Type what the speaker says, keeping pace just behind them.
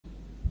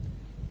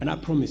And I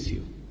promise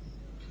you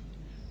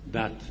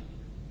that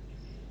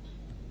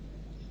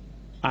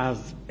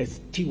as a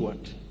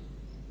steward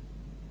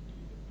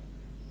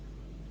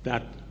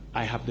that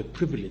I have the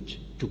privilege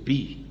to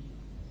be,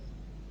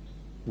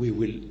 we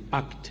will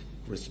act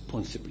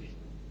responsibly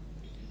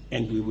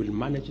and we will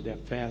manage the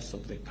affairs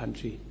of the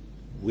country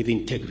with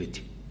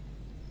integrity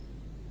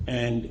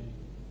and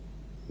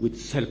with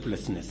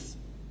selflessness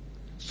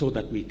so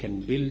that we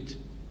can build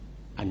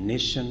a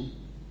nation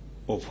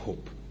of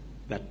hope,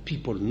 that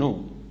people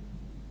know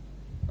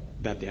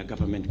that their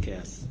government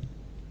cares.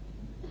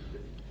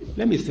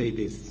 Let me say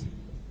this,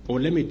 or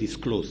let me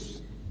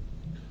disclose.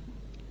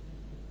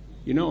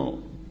 You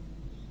know,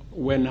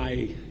 when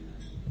I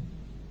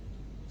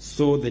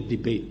saw the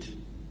debate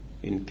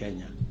in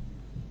Kenya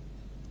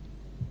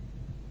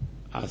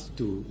as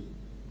to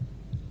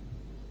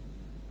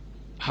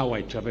how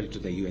I traveled to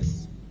the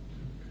US,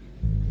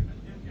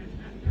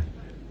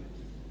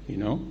 you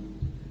know,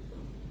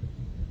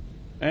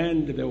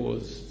 and there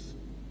was,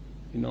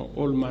 you know,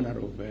 all manner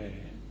of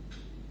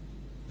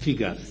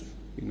figures,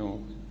 you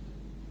know,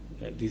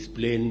 this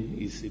plane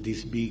is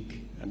this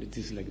big and it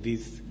is like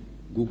this,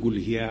 Google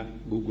here,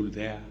 Google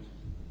there.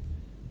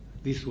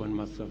 This one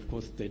must have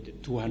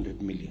costed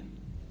 200 million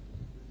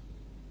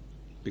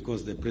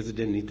because the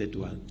president needed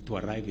to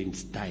arrive in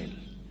style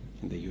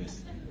in the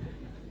US,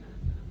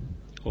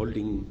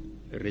 holding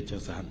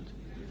Rachel's hand.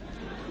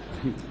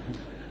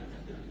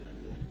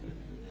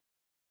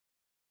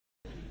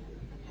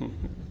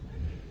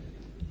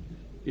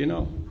 You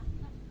know,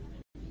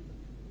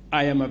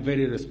 I am a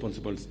very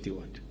responsible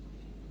steward.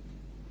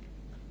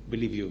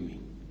 Believe you me.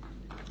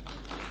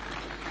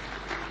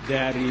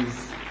 There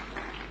is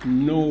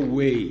no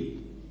way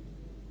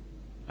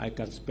I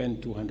can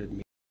spend 200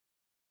 million.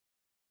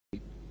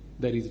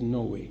 There is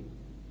no way.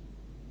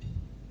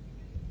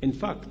 In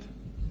fact,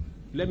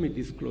 let me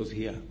disclose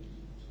here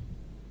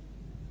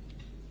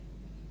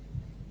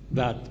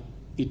that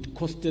it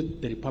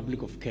costed the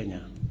Republic of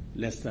Kenya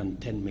less than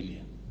 10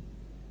 million.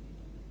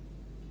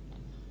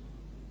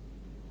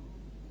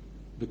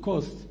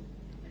 Because,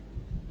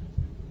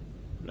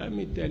 let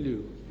me tell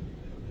you,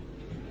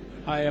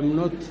 I am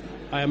not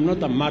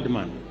a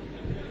madman.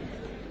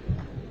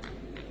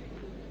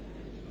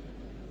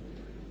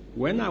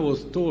 When I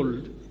was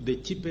told the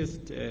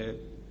cheapest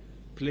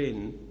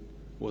plane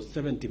was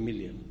 70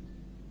 million,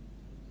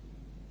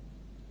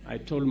 I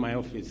told my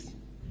office,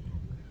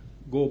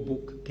 go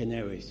book Kenya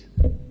Airways.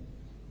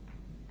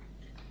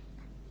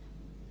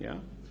 Yeah.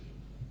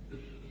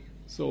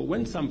 So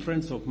when some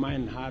friends of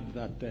mine heard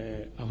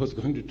that I was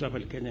going to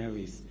travel Kenya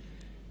Airways,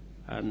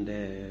 and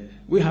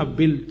we have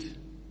built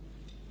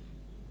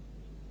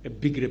a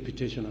big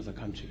reputation as a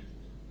country.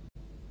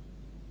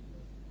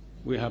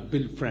 We have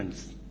built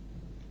friends.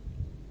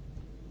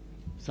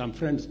 Some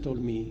friends told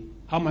me,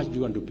 how much do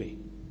you want to pay?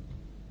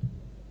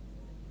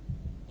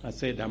 I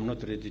said, I'm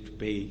not ready to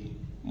pay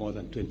more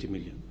than 20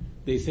 million.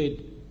 They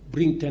said,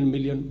 bring 10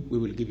 million, we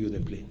will give you the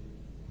plane.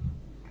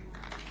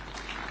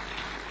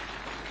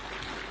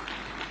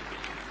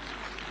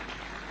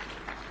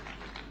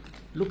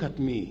 Look at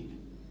me,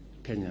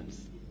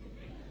 Kenyans.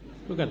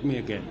 Look at me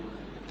again.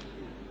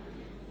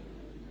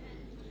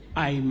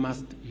 I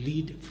must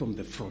lead from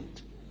the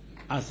front.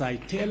 As I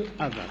tell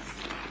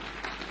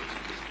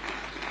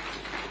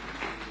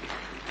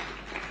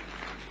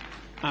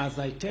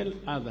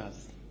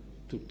others,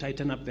 to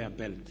tighten up their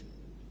belt,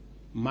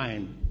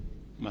 mine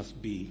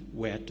must be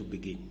where to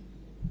begin.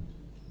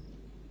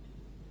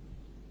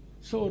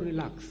 So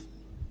relax,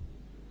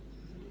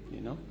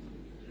 you know,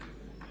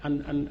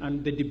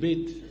 and the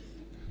debate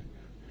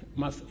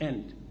must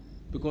end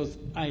because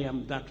I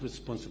am that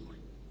responsible.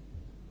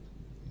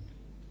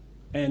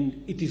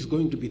 And it is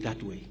going to be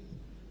that way.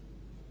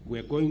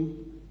 We're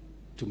going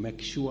to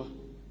make sure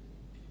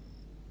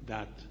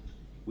that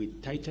we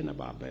tighten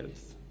up our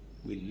belts,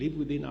 we live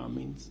within our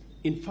means.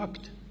 In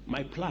fact,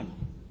 my plan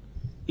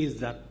is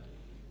that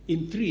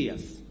in 3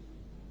 years,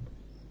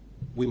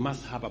 we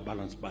must have a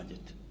balanced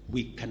budget.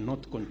 We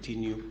cannot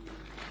continue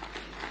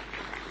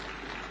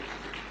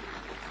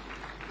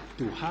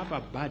to have a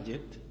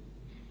budget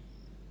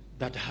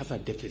that has a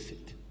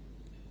deficit,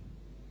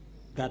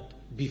 that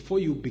before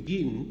you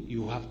begin,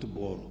 you have to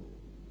borrow.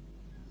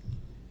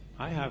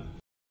 I have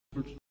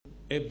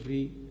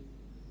every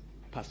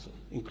person,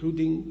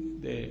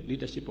 including the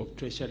leadership of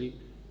Treasury,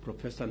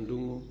 Professor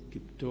Ndungu,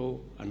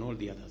 Kipto, and all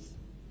the others,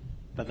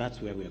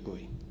 that's where we are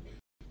going.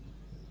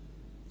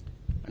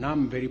 And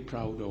I'm very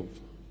proud of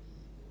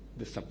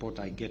the support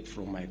I get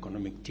from my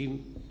economic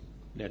team,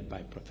 led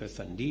by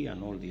Professor Ndi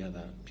and all the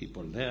other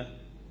people there.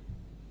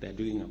 They're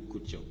doing a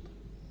good job.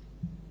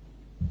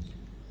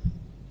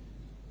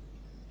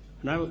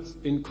 Now,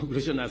 in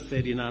conclusion, I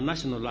said, in our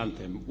national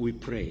anthem, we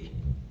pray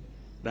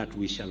that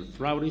we shall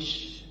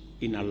flourish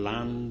in a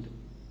land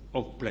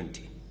of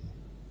plenty.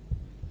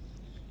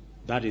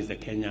 That is the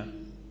Kenya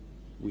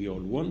we all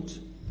want,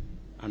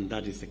 and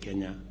that is the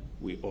Kenya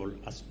we all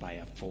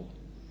aspire for.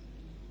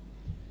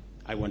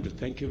 I want to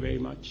thank you very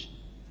much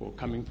for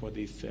coming for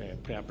this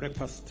prayer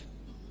breakfast.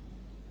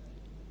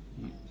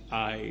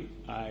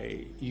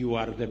 you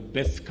are the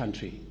best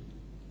country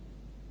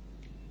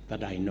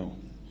that I know.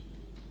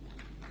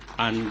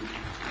 And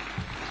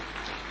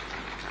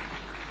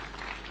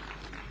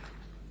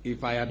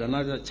if I had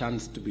another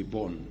chance to be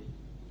born,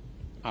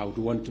 I would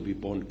want to be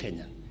born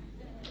Kenyan.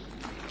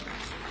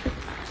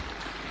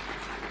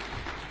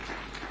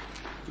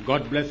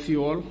 God bless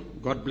you all.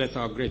 God bless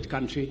our great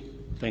country.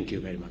 Thank you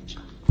very much.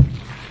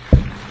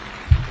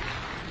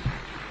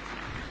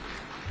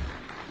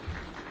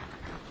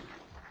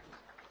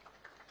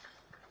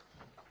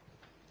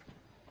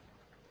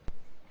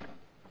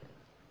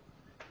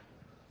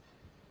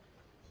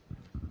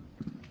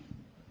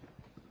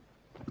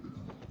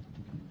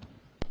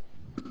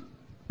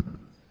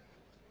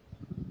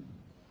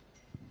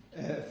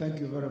 Thank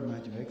you very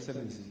much, Your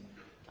Excellency.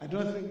 I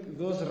don't think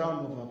those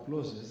round of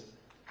applauses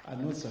are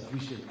not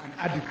sufficient and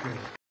adequate.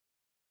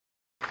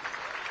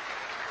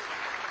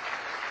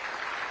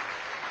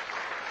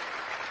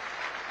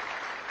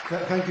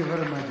 Thank you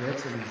very much, Your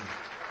Excellency.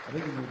 I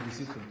think you may be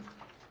seated.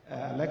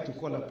 I'd like to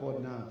call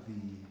upon now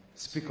the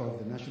Speaker of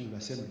the National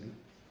Assembly,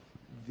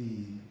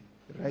 the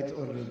Right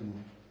Honorable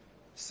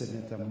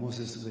Senator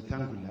Moses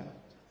Wetangula,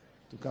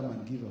 to come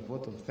and give a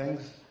vote of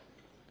thanks.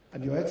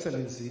 And Your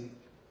Excellency,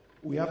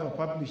 we have a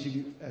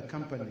publishing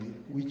company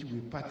which we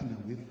partner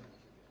with.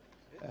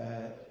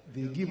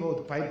 They give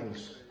out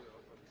Bibles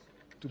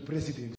to presidents.